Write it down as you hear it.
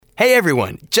Hey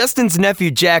everyone, Justin's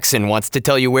nephew Jackson wants to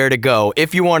tell you where to go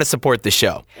if you want to support the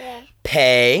show. Yeah.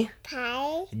 Pay.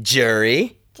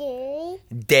 JuRY.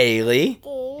 Daily.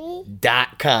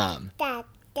 Daily.com.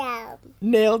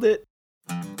 Nailed it.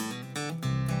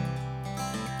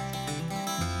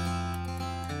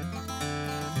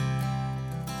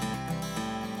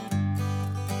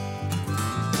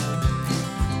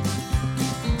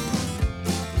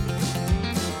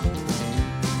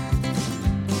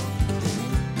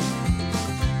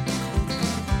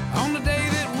 On the day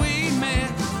that we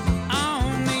met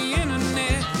on the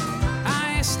internet,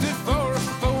 I asked her for a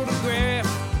photograph.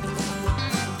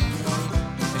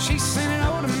 She sent it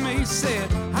over to me,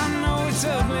 said, I know it's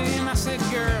ugly. And I said,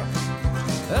 girl,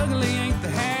 ugly ain't the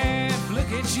half.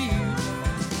 Look at you.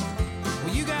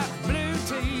 Well, you got blue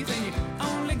teeth and you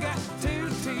only got two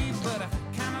teeth, but I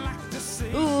kind of like to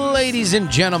see. Ladies and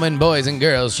gentlemen, boys and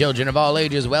girls, children of all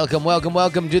ages, welcome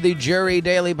to the JuRY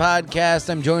Daily Podcast.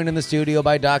 I'm joined in the studio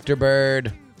by Dr.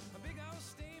 Bird.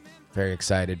 Very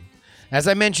excited. As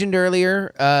I mentioned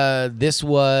earlier, this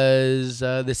is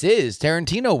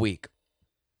Tarantino week.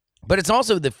 But it's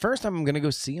also the first time I'm going to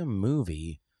go see a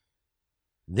movie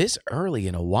this early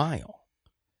in a while.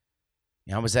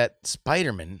 I was at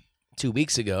Spider-Man 2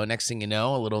 weeks ago. Next thing you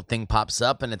know, a little thing pops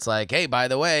up and it's like, hey, by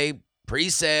the way,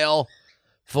 pre-sale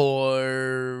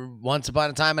for Once Upon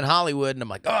a Time in Hollywood. And I'm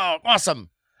like, oh,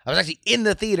 awesome. I was actually in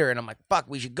the theater and I'm like, fuck,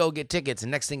 we should go get tickets.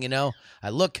 And next thing you know,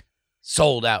 I look,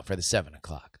 sold out for the 7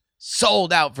 o'clock.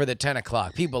 Sold out for the 10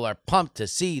 o'clock. People are pumped to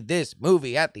see this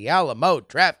movie at the Alamo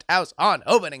Draft House on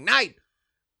opening night.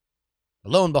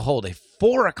 Lo and behold, a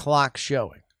 4 o'clock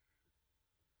showing.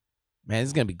 Man, this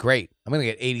is going to be great. I'm going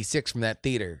to get 86 from that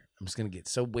theater. I'm just going to get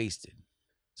so wasted.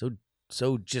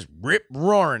 So just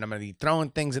rip-roaring. I'm going to be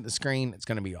throwing things at the screen. It's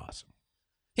going to be awesome.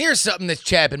 Here's something that's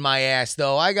chapping my ass,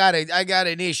 though. I got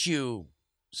an issue.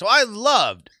 So I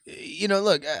loved,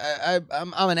 look,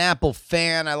 I'm an Apple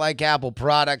fan. I like Apple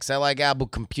products. I like Apple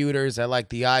computers. I like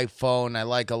the iPhone. I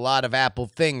like a lot of Apple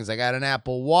things. I got an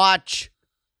Apple Watch.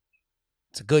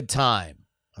 It's a good time.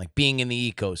 I like being in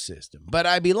the ecosystem. But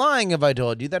I'd be lying if I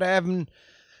told you that I haven't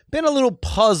been a little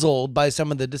puzzled by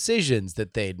some of the decisions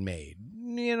that they'd made.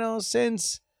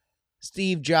 Since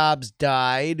Steve Jobs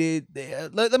died,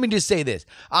 let me just say this.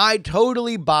 I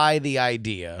totally buy the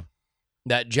idea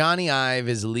that Johnny Ive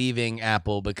is leaving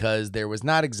Apple because there was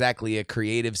not exactly a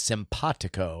creative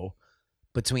simpatico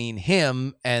between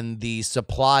him and the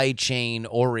supply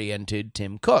chain-oriented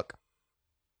Tim Cook.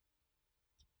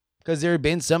 Because there have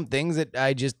been some things that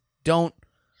I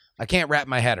can't wrap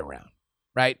my head around,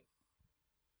 right?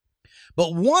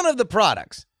 But one of the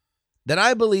products that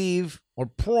I believe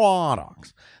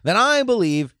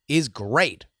is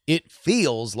great. It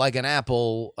feels like an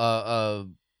Apple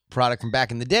product from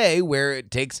back in the day where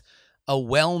it takes a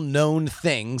well-known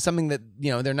thing, something that,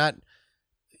 they're not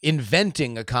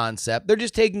inventing a concept. They're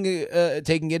just taking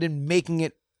it and making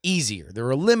it easier. They're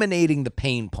eliminating the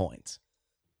pain points.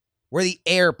 Were the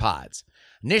AirPods.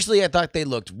 Initially, I thought they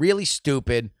looked really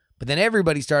stupid, but then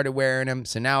everybody started wearing them,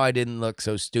 so now I didn't look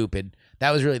so stupid.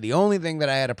 That was really the only thing that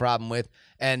I had a problem with,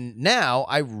 and now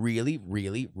I really,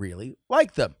 really, really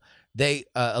like them. They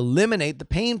eliminate the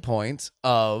pain points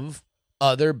of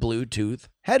other Bluetooth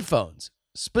headphones,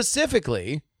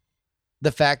 specifically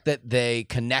the fact that they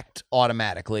connect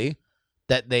automatically,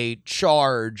 that they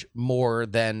charge more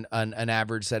than an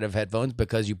average set of headphones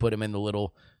because you put them in the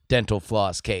little dental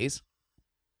floss case,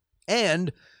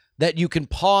 and that you can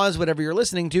pause whatever you're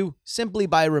listening to simply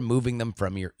by removing them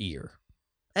from your ear.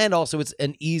 And also it's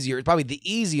probably the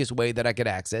easiest way that I could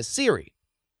access Siri.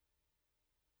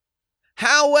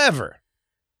 However,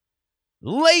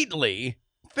 lately,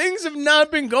 things have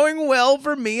not been going well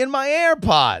for me and my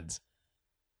AirPods.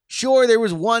 Sure, there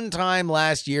was one time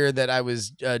last year that I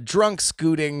was drunk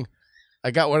scooting.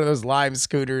 I got one of those Lime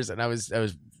scooters, and I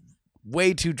was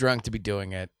way too drunk to be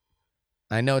doing it.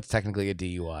 I know it's technically a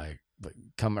DUI, but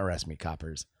come arrest me,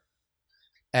 coppers.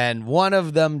 And one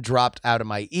of them dropped out of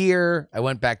my ear. I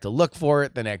went back to look for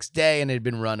it the next day, and it had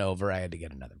been run over. I had to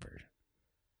get another version.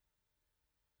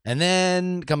 And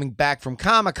then coming back from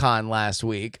Comic-Con last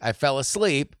week, I fell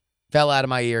asleep, fell out of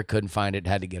my ear, couldn't find it,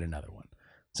 had to get another one.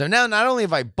 So now not only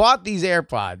have I bought these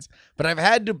AirPods, but I've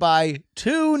had to buy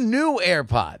 2 new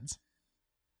AirPods,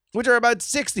 which are about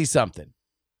 60-something.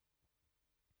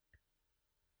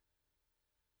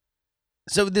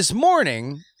 So this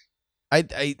morning,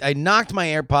 I knocked my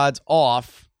AirPods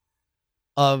off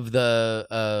of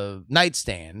the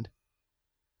nightstand,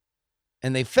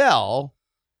 and they fell,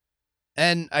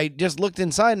 and I just looked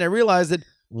inside, and I realized that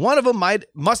one of them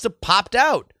must have popped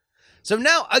out. So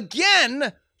now,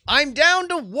 again, I'm down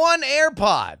to one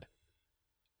AirPod.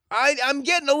 I'm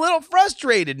getting a little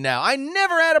frustrated now. I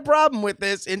never had a problem with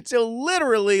this until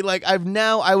literally, like, I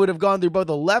would have gone through both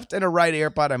a left and a right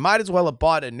AirPod. I might as well have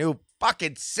bought a new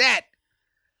fucking set.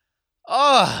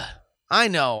 Oh, I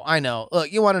know.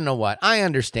 Look, you want to know what? I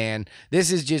understand.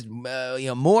 This is just,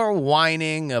 more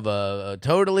whining of a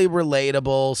totally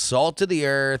relatable, salt to the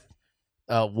earth,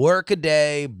 work a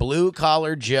day, blue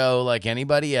collar Joe like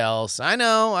anybody else. I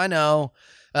know.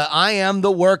 I am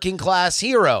the working class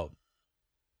hero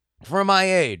for my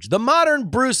age. The modern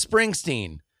Bruce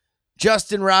Springsteen,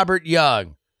 Justin Robert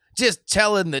Young, just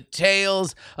telling the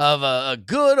tales of a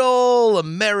good old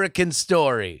American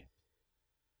story.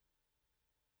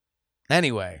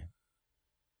 Anyway,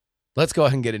 let's go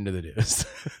ahead and get into the news.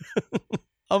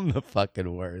 I'm the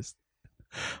fucking worst.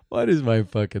 What is my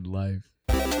fucking life?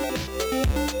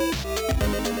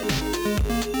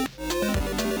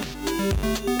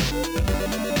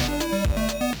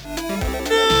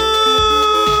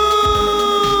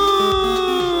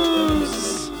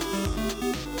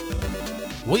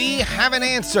 We have an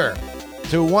answer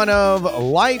to one of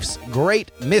life's great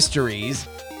mysteries.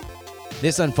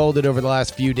 This unfolded over the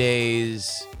last few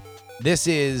days. This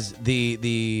is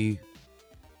the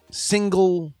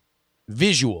single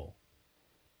visual.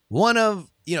 One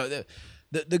of,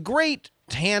 the great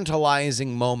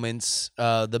tantalizing moments,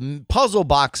 the puzzle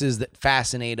boxes that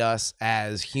fascinate us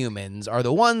as humans are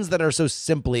the ones that are so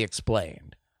simply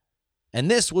explained. And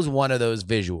this was one of those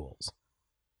visuals.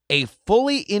 A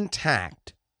fully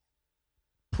intact,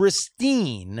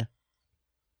 pristine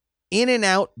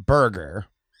In-N-Out burger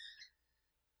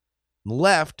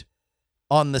left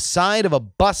on the side of a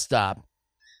bus stop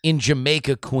in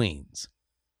Jamaica, Queens.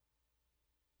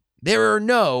 There are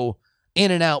no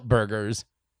In-N-Out burgers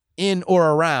in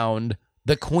or around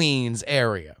the Queens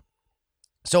area.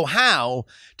 So how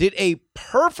did a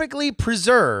perfectly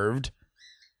preserved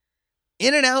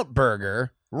In-N-Out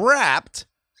burger wrapped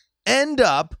end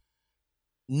up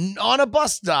on a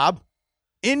bus stop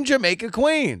in Jamaica,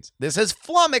 Queens? This has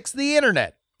flummoxed the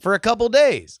internet for a couple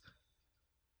days.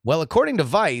 Well, according to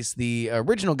Vice, the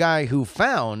original guy who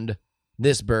found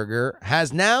this burger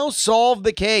has now solved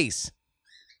the case.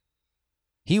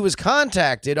 He was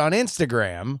contacted on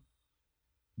Instagram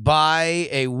by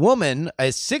a woman, a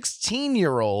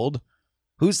 16-year-old,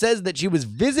 who says that she was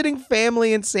visiting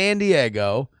family in San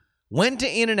Diego, went to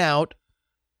In-N-Out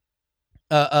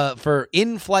for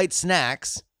in-flight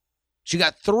snacks. She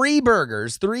got 3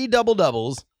 burgers, 3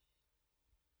 double-doubles,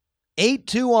 ate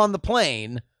 2 on the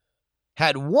plane,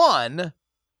 had 1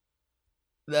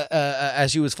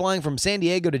 as she was flying from San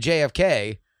Diego to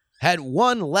JFK, had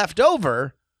 1 left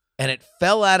over, and it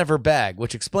fell out of her bag,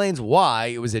 which explains why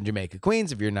it was in Jamaica,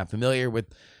 Queens. If you're not familiar with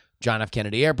John F.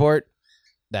 Kennedy Airport,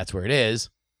 that's where it is.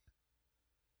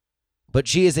 But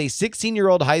she is a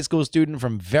 16-year-old high school student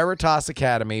from Veritas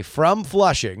Academy from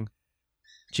Flushing.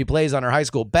 She plays on her high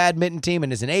school badminton team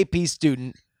and is an AP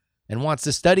student and wants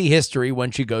to study history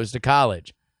when she goes to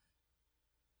college.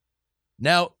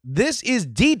 Now, this is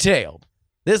detailed.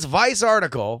 This Vice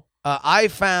article, I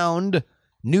found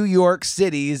New York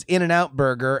City's In-N-Out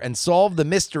burger and solved the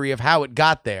mystery of how it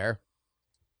got there.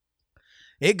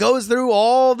 It goes through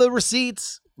all the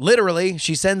receipts. Literally,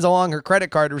 she sends along her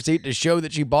credit card receipt to show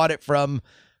that she bought it from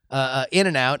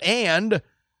In-N-Out, and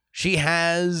she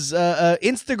has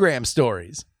Instagram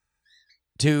stories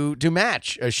to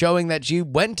match, showing that she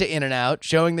went to In-N-Out,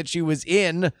 showing that she was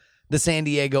in the San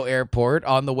Diego airport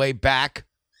on the way back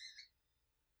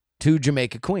to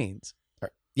Jamaica, Queens.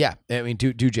 Yeah, I mean,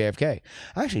 to JFK.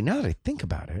 Actually, now that I think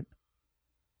about it,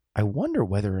 I wonder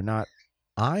whether or not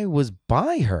I was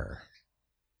by her.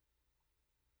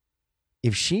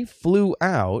 If she flew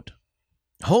out,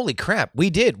 holy crap, we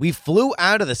did. We flew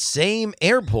out of the same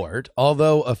airport,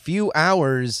 although a few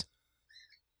hours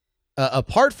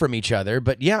apart from each other.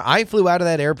 But yeah, I flew out of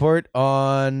that airport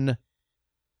on...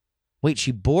 Wait,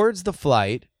 she boards the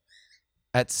flight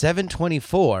at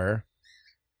 7:24.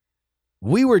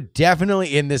 We were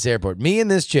definitely in this airport. Me and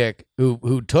this chick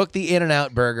who took the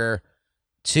In-N-Out burger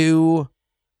to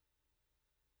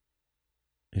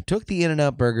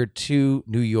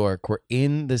New York were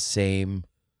in the same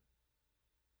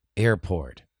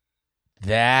airport.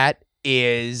 That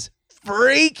is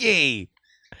freaky.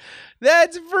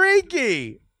 That's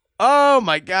freaky. Oh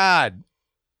my God.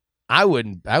 I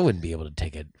wouldn't be able to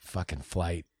take a fucking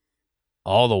flight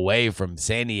all the way from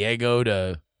San Diego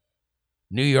to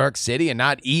New York City and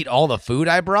not eat all the food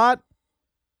I brought.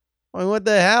 I mean, what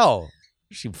the hell?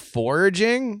 Is she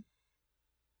foraging?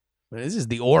 This is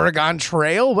the Oregon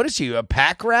Trail? What is she, a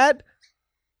pack rat?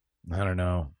 I don't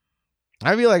know.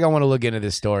 I feel like I want to look into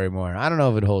this story more. I don't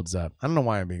know if it holds up. I don't know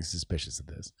why I'm being suspicious of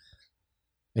this.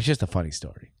 It's just a funny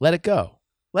story. Let it go.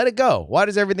 Let it go. Why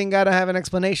does everything got to have an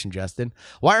explanation, Justin?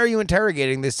 Why are you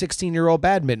interrogating this 16-year-old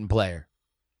badminton player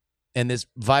and this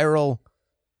viral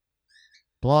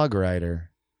blog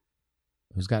writer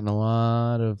who's gotten a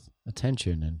lot of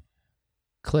attention and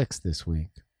clicks this week?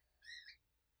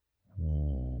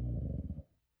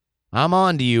 I'm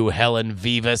on to you, Helen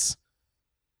Vivas.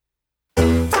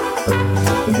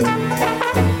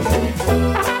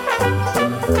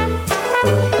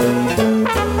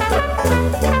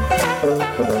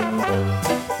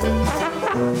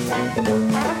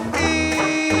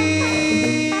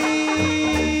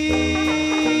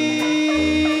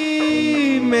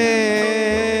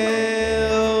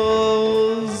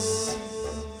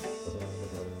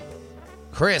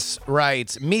 Chris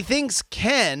writes, methinks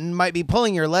Ken might be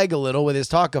pulling your leg a little with his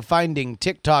talk of finding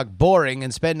TikTok boring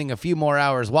and spending a few more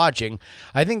hours watching.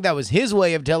 I think that was his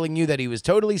way of telling you that he was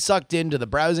totally sucked into the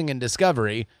browsing and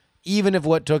discovery, even if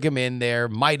what took him in there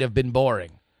might have been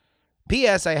boring.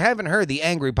 P.S. I haven't heard the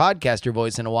angry podcaster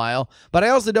voice in a while, but I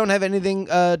also don't have anything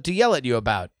to yell at you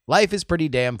about. Life is pretty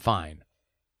damn fine.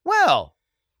 Well,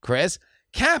 Chris,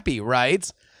 Cappy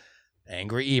writes,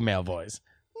 angry email voice,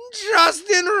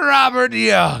 Justin Robert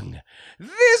Young,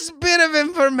 this bit of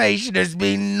information has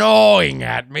been gnawing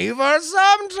at me for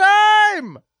some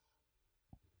time.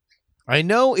 I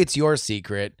know it's your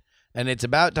secret, and it's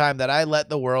about time that I let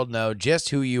the world know just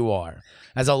who you are.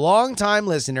 As a longtime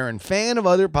listener and fan of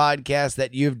other podcasts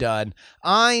that you've done,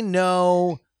 I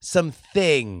know some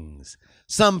things,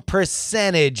 some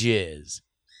percentages.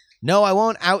 No, I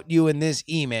won't out you in this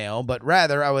email, but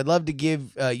rather I would love to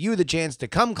give you the chance to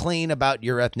come clean about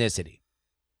your ethnicity.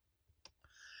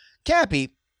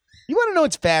 Cappy, you want to know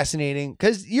what's fascinating?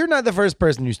 Because you're not the first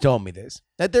person who's told me this.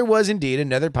 That there was indeed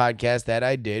another podcast that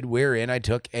I did wherein I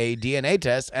took a DNA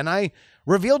test and I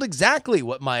revealed exactly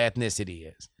what my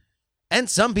ethnicity is. And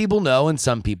some people know and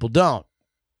some people don't.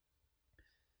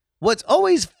 What's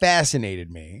always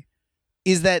fascinated me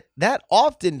is that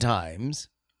oftentimes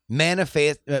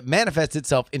manifests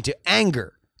itself into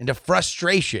anger, into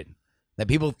frustration, that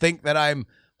people think that I'm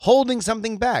holding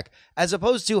something back, as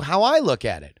opposed to how I look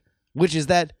at it, which is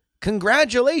that,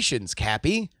 congratulations,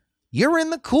 Cappy, you're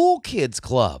in the cool kids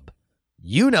club.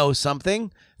 You know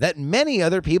something that many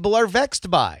other people are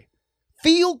vexed by.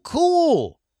 Feel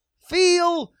cool.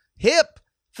 Feel hip.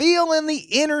 Feel in the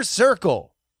inner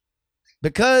circle.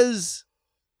 Because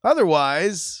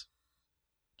otherwise,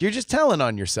 you're just telling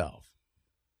on yourself.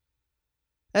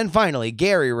 And finally,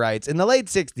 Gary writes, in the late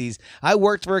 60s, I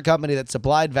worked for a company that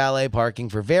supplied valet parking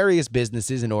for various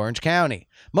businesses in Orange County,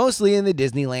 mostly in the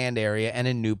Disneyland area and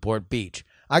in Newport Beach.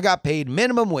 I got paid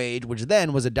minimum wage, which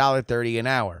then was $1.30 an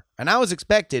hour, and I was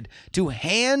expected to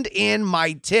hand in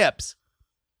my tips.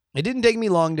 It didn't take me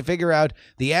long to figure out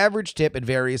the average tip at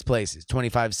various places,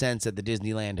 25 cents at the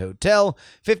Disneyland Hotel,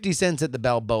 50 cents at the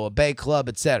Balboa Bay Club,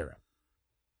 etc.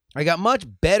 I got much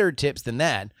better tips than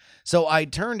that, so I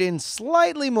turned in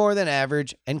slightly more than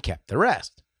average and kept the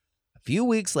rest. A few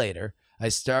weeks later,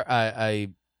 after I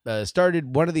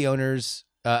started, one of the owners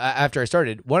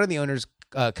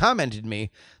commented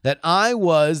me that I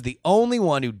was the only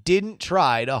one who didn't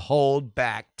try to hold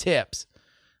back tips.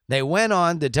 They went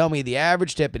on to tell me the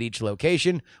average tip at each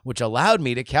location, which allowed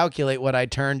me to calculate what I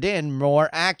turned in more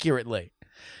accurately.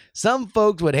 Some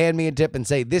folks would hand me a tip and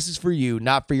say, "This is for you,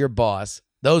 not for your boss."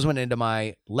 Those went into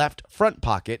my left front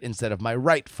pocket instead of my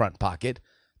right front pocket.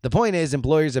 The point is,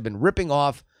 employers have been ripping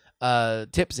off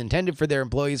tips intended for their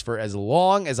employees for as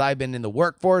long as I've been in the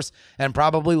workforce, and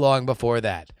probably long before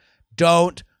that.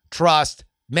 Don't trust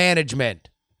management.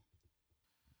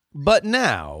 But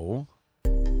now,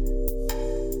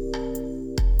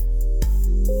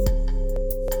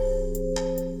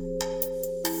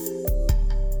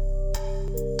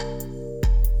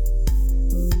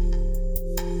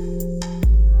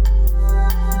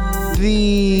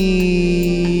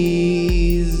 these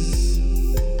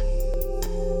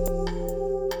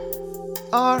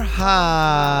are high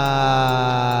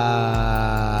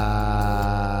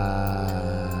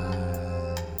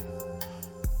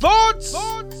thoughts.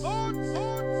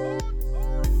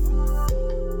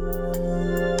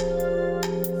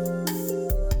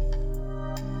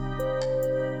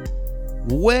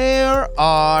 Where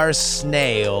are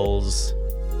snails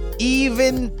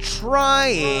even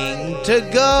trying to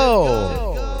go?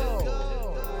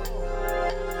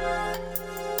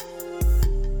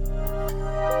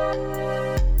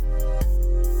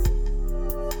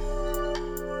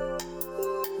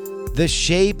 The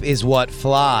shape is what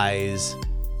flies,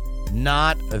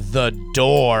 not the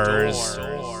doors.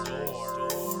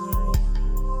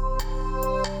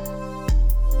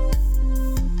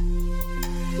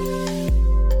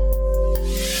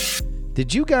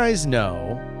 Did you guys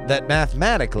know that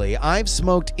mathematically I've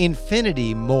smoked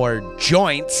infinity more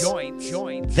joints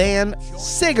than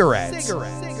cigarettes?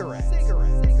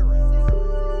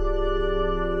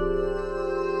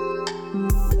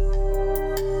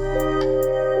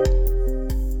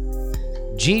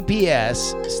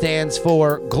 GPS stands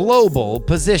for Global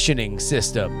Positioning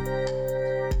System.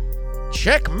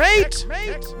 Checkmate,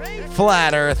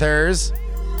 flat earthers.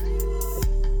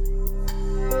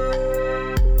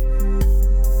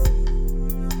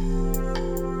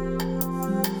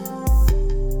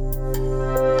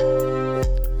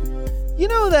 You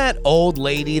know that old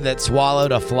lady that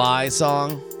swallowed a fly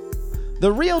song?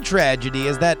 The real tragedy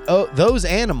is that those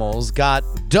animals got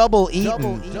double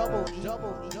eaten.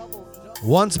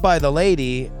 Once by the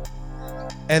lady,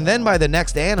 and then by the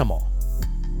next animal.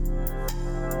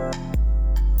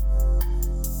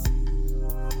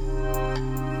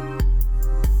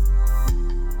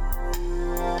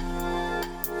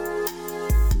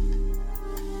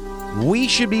 We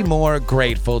should be more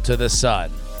grateful to the sun.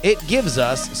 It gives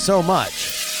us so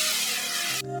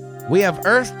much. We have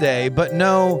Earth Day, but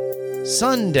no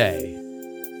Sunday.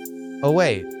 Oh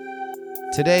wait,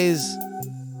 today's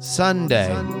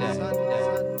Sunday.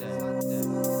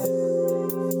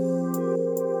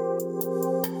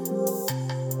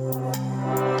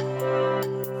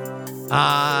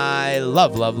 I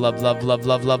love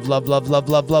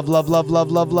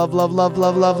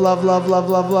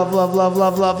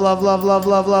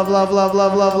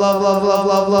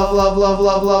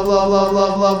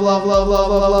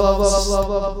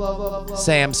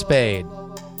Sam Spade.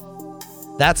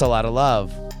 That's a lot of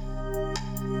love.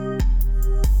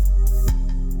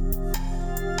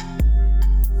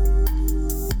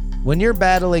 When you're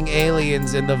battling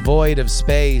aliens in the void of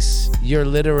space, you're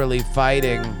literally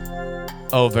fighting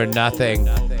over nothing.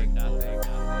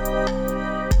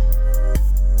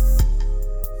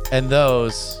 And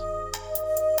those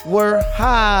were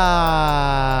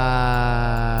high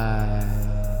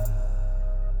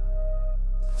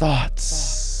thoughts.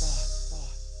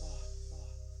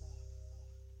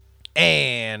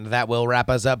 And that will wrap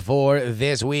us up for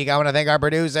this week. I want to thank our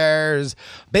producers,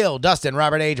 Bill, Dustin,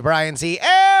 Robert H., Brian C.,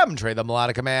 M., Trey the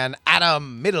Melodica Man,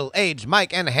 Adam, Middle-Aged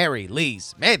Mike, and Harry Lee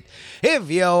Smith. If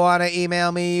you want to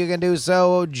email me, you can do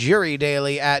so,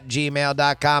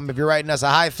 jurydaily@gmail.com. If you're writing us a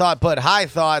high thought, put high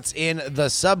thoughts in the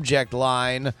subject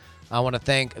line. I want to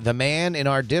thank the man in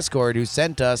our Discord who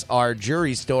sent us our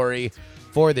jury story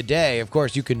for the day. Of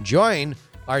course, you can join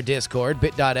our Discord,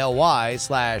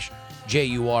 bit.ly/JURY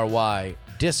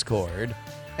Discord.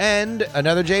 And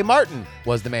another J. Martin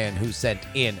was the man who sent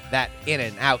in that in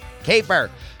and out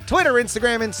caper. Twitter,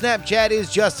 Instagram, and Snapchat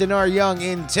is Justin R. Young.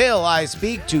 Until I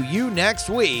speak to you next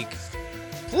week,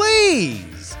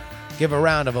 please give a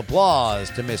round of applause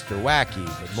to Mr. Wacky.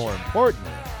 But more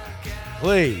importantly,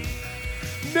 please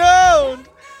don't.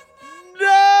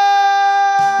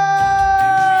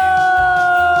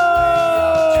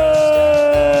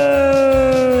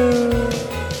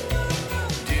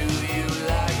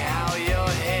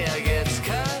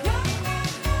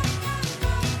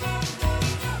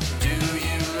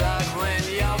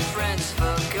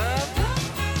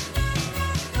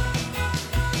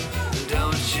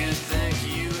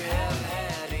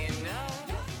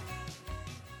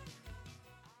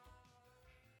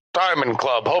 Diamond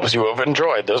Club hopes you have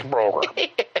enjoyed this program.